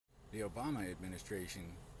The Obama administration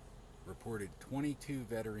reported 22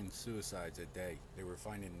 veteran suicides a day. They were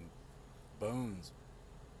finding bones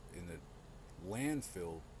in the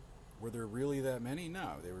landfill. Were there really that many?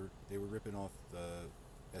 No, they were ripping off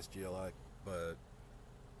the SGLI. But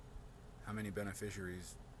how many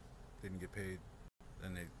beneficiaries didn't get paid?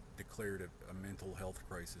 Then they declared a mental health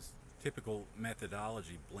crisis. Typical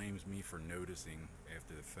methodology blames me for noticing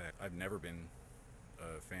after the fact. I've never been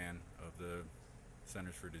a fan of the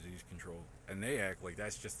Centers for Disease Control, and they act like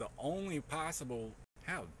that's just the only possible.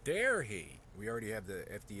 How dare he? We already have the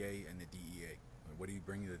FDA and the DEA. What do you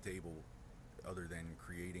bring to the table other than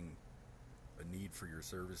creating a need for your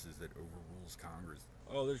services that overrules Congress?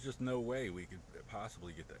 Oh, there's just no way we could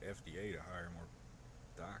possibly get the FDA to hire more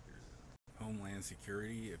doctors. Homeland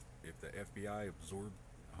Security, if the FBI absorbed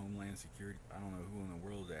Homeland Security, I don't know who in the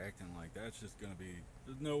world is acting like that's just going to be,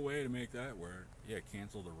 there's no way to make that work. Yeah,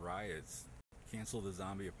 cancel the riots. Cancel the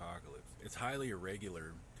zombie apocalypse. It's highly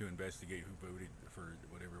irregular to investigate who voted for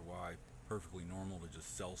whatever why. Perfectly normal to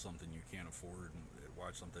just sell something you can't afford and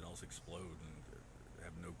watch something else explode and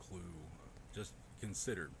have no clue. Just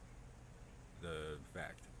consider the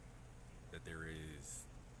fact that there is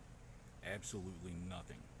absolutely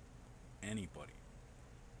nothing anybody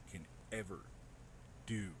can ever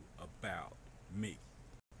do about me.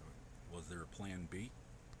 Was there a plan B?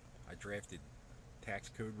 I drafted tax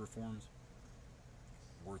code reforms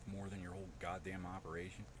worth more than your whole goddamn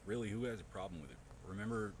operation. Really, who has a problem with it?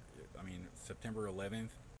 Remember, September 11th,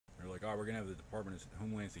 they're like, oh, we're gonna have the Department of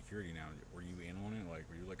Homeland Security now. Were you in on it? Like,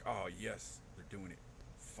 were you like, oh yes, they're doing it,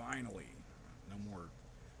 finally, no more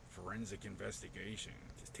forensic investigation,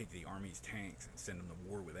 just take the Army's tanks and send them to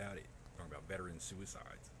war without it. Talking about veteran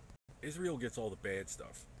suicides. Israel gets all the bad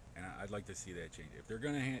stuff, and I'd like to see that change. If they're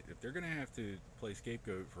gonna have to play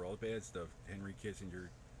scapegoat for all the bad stuff, Henry Kissinger,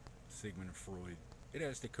 Sigmund Freud, it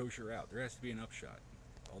has to kosher out. There has to be an upshot.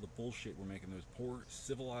 All the bullshit we're making those poor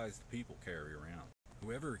civilized people carry around.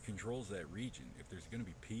 Whoever controls that region, if there's gonna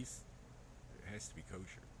be peace, it has to be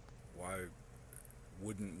kosher. Why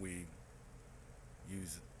wouldn't we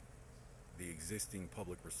use the existing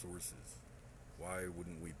public resources? Why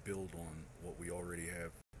wouldn't we build on what we already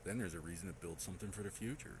have? Then there's a reason to build something for the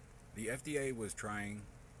future. The FDA was trying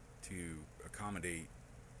to accommodate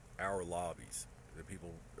our lobbies, the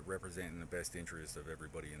people representing the best interests of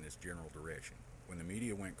everybody in this general direction. When the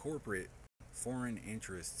media went corporate, foreign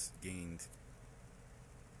interests gained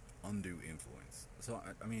undue influence. So,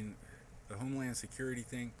 the Homeland Security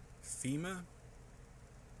thing, FEMA,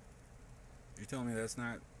 you're telling me that's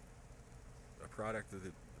not a product of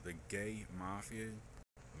the gay mafia?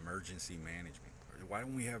 Emergency management. Why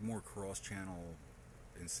don't we have more cross-channel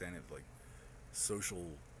incentives, like social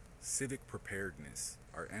civic preparedness?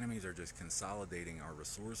 Our enemies are just consolidating our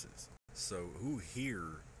resources. So who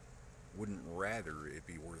here wouldn't rather it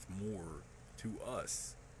be worth more to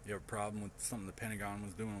us? You have a problem with something the Pentagon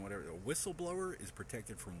was doing, whatever. A whistleblower is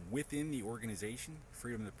protected from within the organization.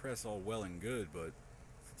 Freedom of the press, all well and good, but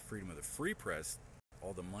freedom of the free press,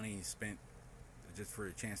 all the money spent just for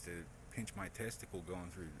a chance to pinch my testicle going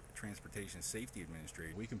through Transportation Safety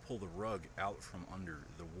Administration. We can pull the rug out from under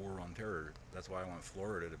the war on terror. That's why I want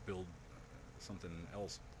Florida to build something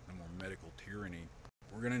else, no more medical tyranny.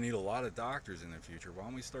 We're going to need a lot of doctors in the future. Why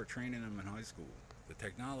don't we start training them in high school? The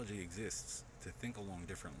technology exists to think along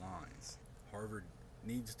different lines. Harvard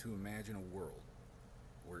needs to imagine a world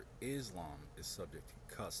where Islam is subject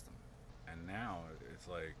to custom. And now it's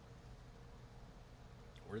like,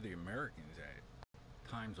 where are the Americans at?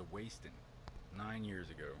 Time's a wasting. 9 years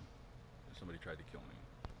ago, somebody tried to kill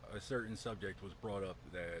me. A certain subject was brought up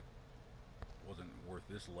that wasn't worth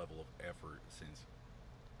this level of effort since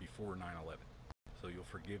before 9/11. So you'll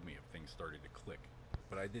forgive me if things started to click.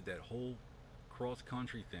 But I did that whole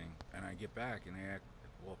cross-country thing, and I get back and they act,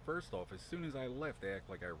 well, first off, as soon as I left, they act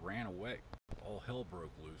like I ran away. All hell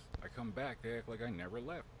broke loose. I come back, they act like I never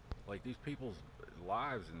left. Like these people's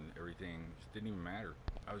lives and everything just didn't even matter.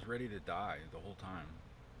 I was ready to die the whole time,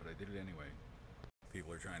 but I did it anyway.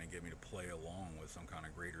 People are trying to get me to play along with some kind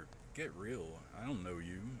of greater... Get real. I don't know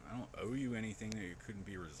you. I don't owe you anything that couldn't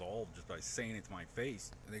be resolved just by saying it to my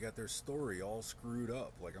face. And they got their story all screwed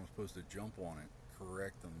up, like I'm supposed to jump on it,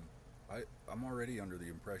 correct them. I'm already under the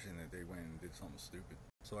impression that they went and did something stupid.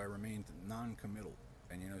 So I remained non-committal.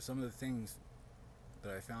 And some of the things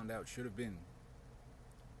that I found out should have been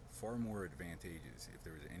far more advantageous if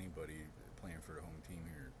there was anybody playing for the home team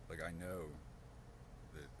here. Like, I know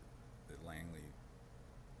that Langley...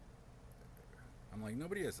 I'm like,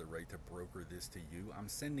 nobody has the right to broker this to you. I'm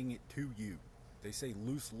sending it to you. They say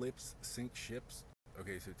loose lips sink ships.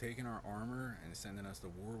 Okay, so taking our armor and sending us to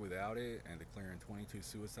war without it, and declaring 22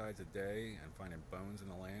 suicides a day, and finding bones in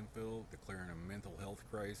the landfill, declaring a mental health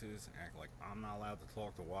crisis, and act like I'm not allowed to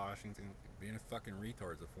talk to Washington. Being a fucking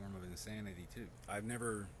retard is a form of insanity too. I've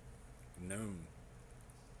never known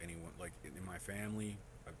anyone, like in my family,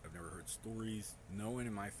 I've never heard stories. No one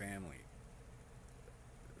in my family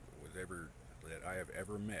was ever, that I have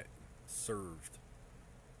ever met, served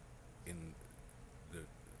in the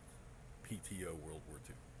PTO World War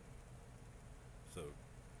II. So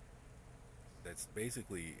that's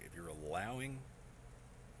basically, if you're allowing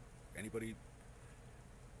anybody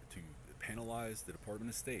to penalize the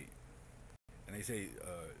Department of State, and they say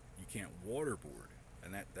you can't waterboard,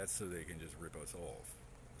 and that's so they can just rip us off.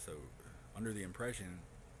 So under the impression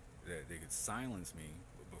that they could silence me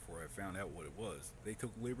before I found out what it was, they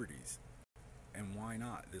took liberties. And why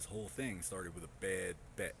not? This whole thing started with a bad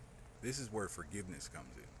bet. This is where forgiveness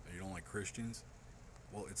comes in. You don't like Christians?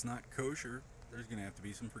 Well, it's not kosher. There's going to have to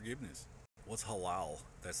be some forgiveness. What's halal?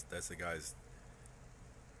 That's the guys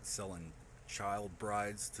selling child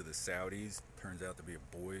brides to the Saudis. Turns out to be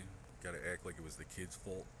a boy. Got to act like it was the kid's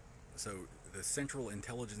fault. So the Central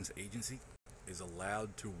Intelligence Agency is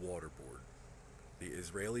allowed to waterboard. The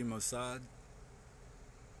Israeli Mossad,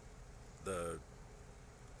 the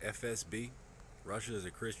FSB, Russia is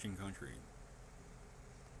a Christian country.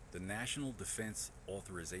 The National Defense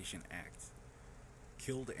Authorization Act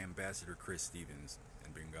killed Ambassador Chris Stevens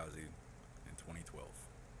in Benghazi in 2012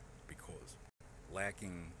 because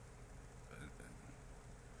lacking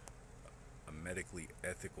a medically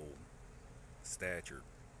ethical stature,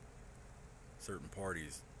 certain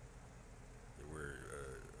parties that were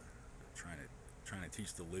trying to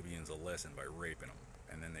teach the Libyans a lesson by raping them,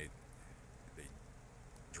 and then they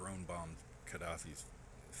drone bombed Gaddafi's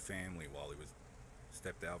family while he was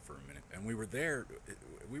stepped out for a minute. And we were there.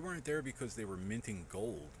 We weren't there because they were minting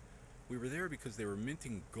gold. We were there because they were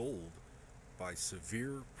minting gold by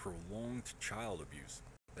severe, prolonged child abuse.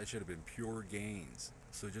 That should have been pure gains.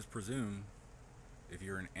 So just presume, if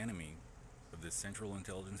you're an enemy of the Central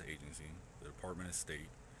Intelligence Agency, the Department of State,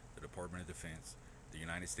 the Department of Defense, the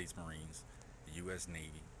United States Marines, the U.S.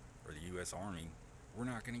 Navy, or the U.S. Army, we're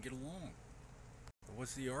not going to get along. But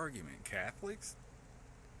what's the argument? Catholics?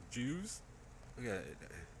 Jews? Look at it.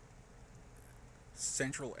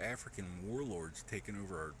 Central African warlords taking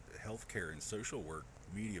over our healthcare and social work.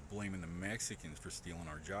 Media blaming the Mexicans for stealing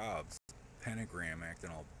our jobs. Pentagram acting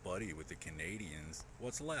all buddy with the Canadians.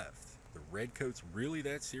 What's left? The redcoats really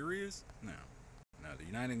that serious? No. No, the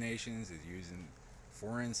United Nations is using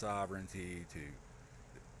foreign sovereignty to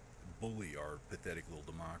bully our pathetic little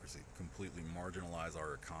democracy, completely marginalize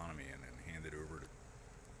our economy, and then hand it over to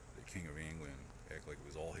the King of England, act like it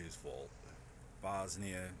was all his fault.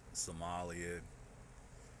 Bosnia, Somalia,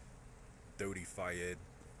 Dodi Fayed,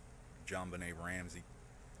 John Benet Ramsey.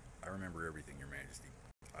 I remember everything, Your Majesty.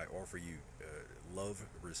 I offer you love,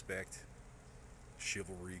 respect,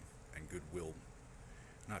 chivalry, and goodwill,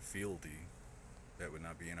 not fealty. That would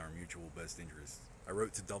not be in our mutual best interest. I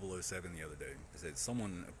wrote to 007 the other day. I said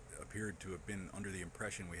someone appeared to have been under the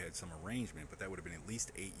impression we had some arrangement, but that would have been at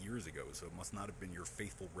least 8 years ago, so it must not have been your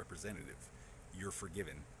faithful representative. You're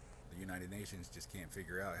forgiven. The United Nations just can't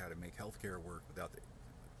figure out how to make healthcare work without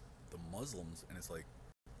the Muslims, and it's like,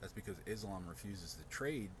 that's because Islam refuses to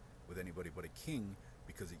trade with anybody but a king,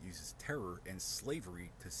 because it uses terror and slavery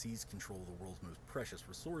to seize control of the world's most precious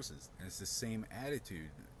resources. And it's the same attitude,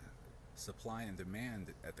 supply and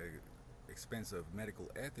demand, at the expense of medical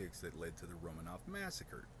ethics, that led to the Romanov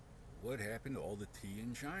massacre. What happened to all the tea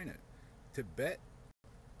in China? Tibet,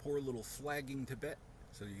 poor little flagging Tibet.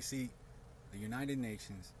 So you see, the United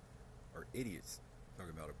Nations are idiots.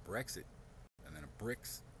 Talking about a Brexit and then a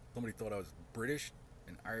BRICS. Somebody thought I was British,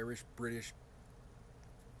 an Irish, British,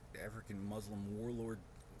 African Muslim warlord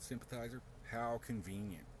sympathizer. How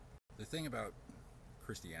convenient. The thing about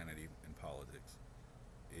Christianity and politics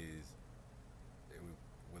is that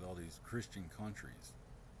with all these Christian countries,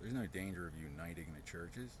 there's no danger of uniting the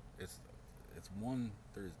churches. It's one.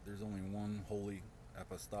 There's only one holy,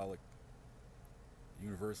 apostolic,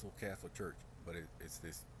 universal Catholic Church, but it's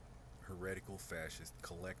this heretical fascist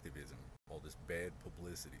collectivism, all this bad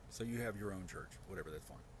publicity. So you have your own church, whatever, that's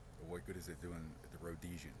fine. But what good is it doing the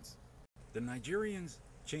Rhodesians? The Nigerians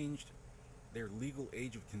changed their legal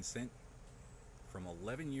age of consent from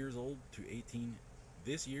 11 years old to 18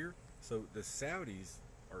 this year. So the Saudis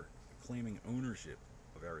are claiming ownership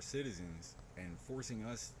of our citizens and forcing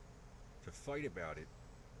us to fight about it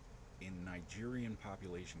in Nigerian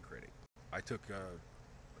population credit. I took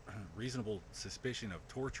reasonable suspicion of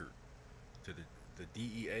torture to the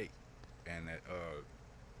DEA, and that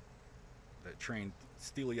that trained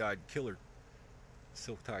steely-eyed killer,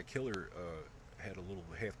 silk-tie killer, had a little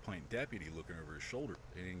half-pint deputy looking over his shoulder.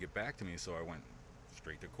 They didn't get back to me, so I went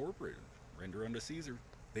straight to corporate. Render unto Caesar.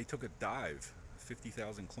 They took a dive.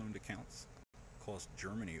 50,000 cloned accounts. Cost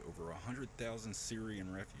Germany over 100,000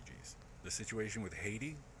 Syrian refugees. The situation with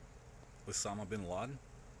Haiti, Osama bin Laden,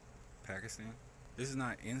 Pakistan. This is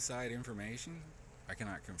not inside information. I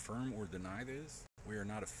cannot confirm or deny this. We are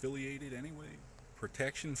not affiliated anyway.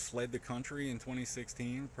 Protection fled the country in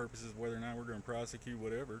 2016. Purposes of whether or not we're going to prosecute,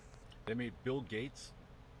 whatever. They made Bill Gates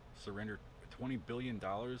surrender $20 billion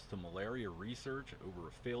to malaria research over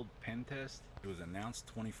a failed pen test. It was announced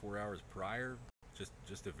 24 hours prior,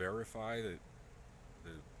 just to verify that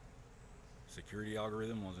the security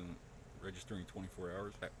algorithm wasn't registering 24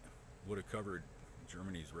 hours. That would have covered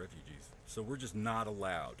Germany's refugees. So we're just not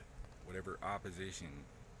allowed. Whatever opposition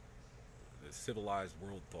the civilized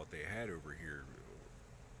world thought they had over here,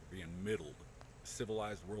 being middled. The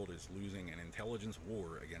civilized world is losing an intelligence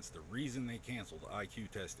war against the reason they canceled IQ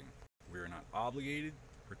testing. We are not obligated,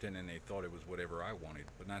 pretending they thought it was whatever I wanted,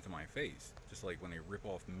 but not to my face. Just like when they rip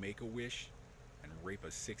off Make-A-Wish and rape a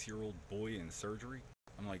 6-year-old boy in surgery.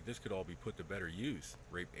 I'm like, this could all be put to better use.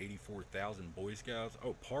 Rape 84,000 Boy Scouts.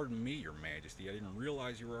 Oh, pardon me, Your Majesty. I didn't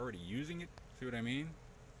realize you were already using it. See what I mean?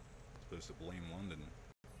 Supposed to blame London.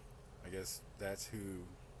 I guess that's who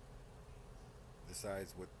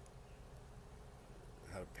decides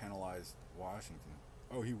how to penalize Washington.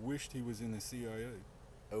 Oh, he wished he was in the CIA.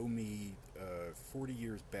 Owe me 40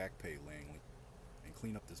 years back pay, Langley, and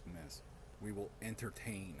clean up this mess. We will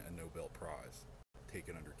entertain a Nobel Prize. Take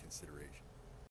it under consideration.